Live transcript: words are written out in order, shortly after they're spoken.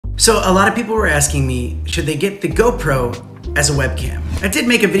So a lot of people were asking me, should they get the GoPro as a webcam? I did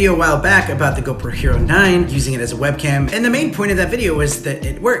make a video a while back about the GoPro Hero 9, using it as a webcam, and the main point of that video was that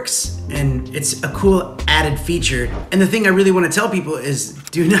it works, and it's a cool added feature. And the thing I really want to tell people is,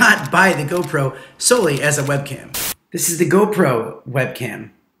 do not buy the GoPro solely as a webcam. This is the GoPro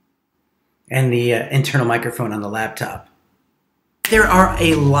webcam, and the internal microphone on the laptop. There are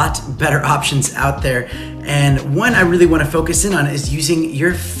a lot better options out there, and one I really want to focus in on is using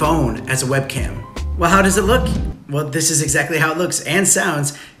your phone as a webcam. Well, how does it look? Well, this is exactly how it looks and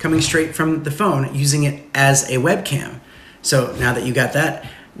sounds coming straight from the phone, using it as a webcam. So now that you got that,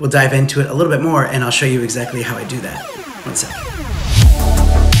 we'll dive into it a little bit more, and I'll show you exactly how I do that. One second.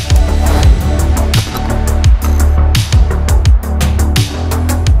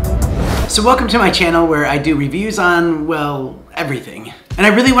 So welcome to my channel where I do reviews on, well, everything. And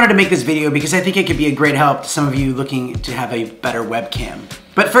I really wanted to make this video because I think it could be a great help to some of you looking to have a better webcam.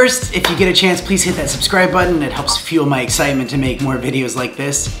 But first, if you get a chance, please hit that subscribe button. It helps fuel my excitement to make more videos like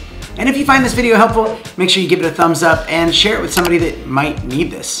this. And if you find this video helpful, make sure you give it a thumbs up and share it with somebody that might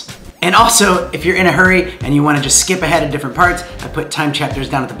need this. And also, if you're in a hurry and you want to just skip ahead of different parts, I put time chapters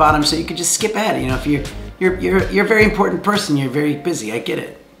down at the bottom so you can just skip ahead. You know, if you're a very important person, you're very busy, I get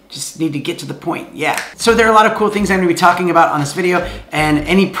it. Just need to get to the point, yeah. So there are a lot of cool things I'm gonna be talking about on this video, and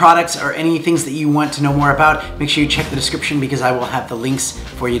any products or any things that you want to know more about, make sure you check the description because I will have the links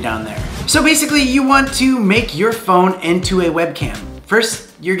for you down there. So basically, you want to make your phone into a webcam.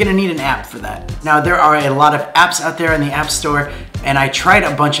 First, you're gonna need an app for that. Now, there are a lot of apps out there in the App Store, and I tried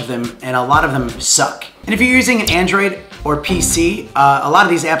a bunch of them, and a lot of them suck. And if you're using an Android or PC, a lot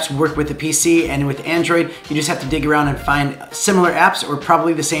of these apps work with the PC, and with Android, you just have to dig around and find similar apps, or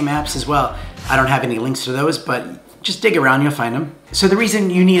probably the same apps as well. I don't have any links to those, but just dig around, you'll find them. So the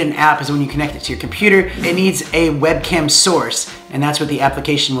reason you need an app is when you connect it to your computer, it needs a webcam source, and that's what the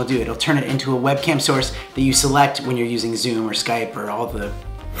application will do. It'll turn it into a webcam source that you select when you're using Zoom or Skype or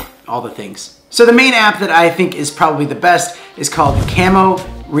all the things. So the main app that I think is probably the best is called Camo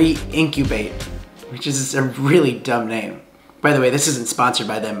Re-Incubate, which is a really dumb name. By the way, this isn't sponsored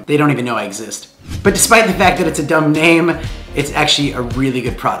by them. They don't even know I exist. But despite the fact that it's a dumb name, it's actually a really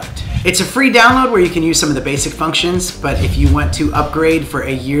good product. It's a free download where you can use some of the basic functions, but if you want to upgrade for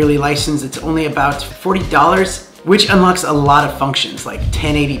a yearly license, it's only about $40, which unlocks a lot of functions like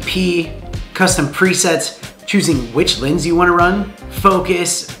 1080p, custom presets, choosing which lens you want to run,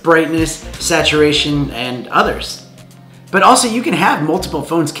 focus, brightness, saturation, and others. But also you can have multiple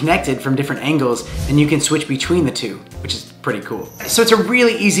phones connected from different angles, and you can switch between the two, which is pretty cool. So it's a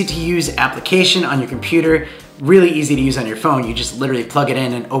really easy to use application on your computer, really easy to use on your phone. You just literally plug it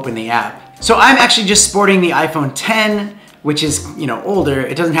in and open the app. So I'm actually just sporting the iPhone 10, which is, you know, older.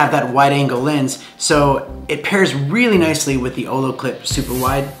 It doesn't have that wide angle lens, so it pairs really nicely with the Olo Clip Super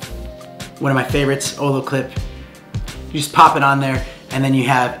Wide. One of my favorites, Olo Clip. You just pop it on there, and then you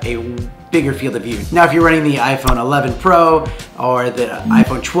have a bigger field of view. Now, if you're running the iPhone 11 Pro or the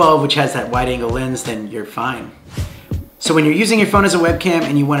iPhone 12, which has that wide angle lens, then you're fine. So when you're using your phone as a webcam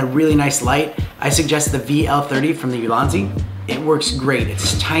and you want a really nice light, I suggest the VL30 from the Ulanzi. It works great.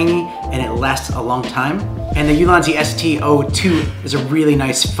 It's tiny and it lasts a long time. And the Ulanzi ST02 is a really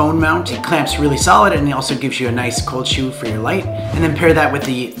nice phone mount. It clamps really solid, and it also gives you a nice cold shoe for your light. And then pair that with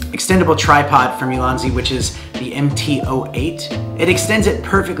the extendable tripod from Ulanzi, which is the MT08. It extends it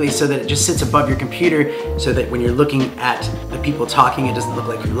perfectly so that it just sits above your computer, so that when you're looking at the people talking, it doesn't look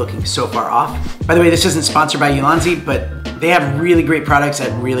like you're looking so far off. By the way, this isn't sponsored by Ulanzi, but they have really great products at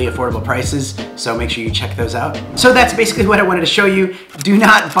really affordable prices, so make sure you check those out. So that's basically what I wanted to show you. Do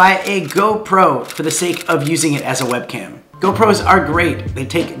not buy a GoPro for the sake of using it as a webcam. GoPros are great. They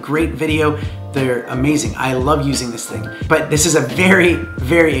take great video. They're amazing. I love using this thing. But this is a very,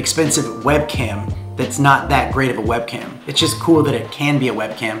 very expensive webcam that's not that great of a webcam. It's just cool that it can be a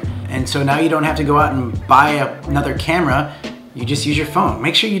webcam. And so now you don't have to go out and buy another camera. You just use your phone.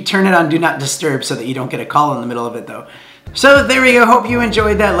 Make sure you turn it on Do Not Disturb so that you don't get a call in the middle of it though. So there we go, hope you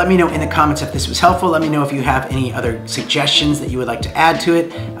enjoyed that. Let me know in the comments if this was helpful. Let me know if you have any other suggestions that you would like to add to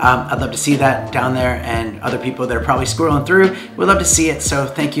it. I'd love to see that down there, and other people that are probably scrolling through would love to see it. So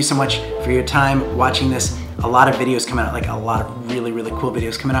thank you so much for your time watching this. A lot of videos coming out, like a lot of really, really cool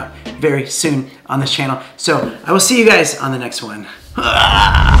videos coming out very soon on this channel. So I will see you guys on the next one.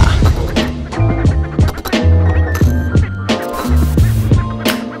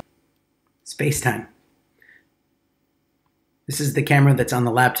 Space time. This is the camera that's on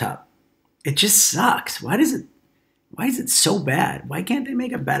the laptop. It just sucks. Why is it so bad? Why can't they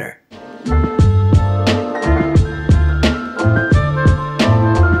make it better?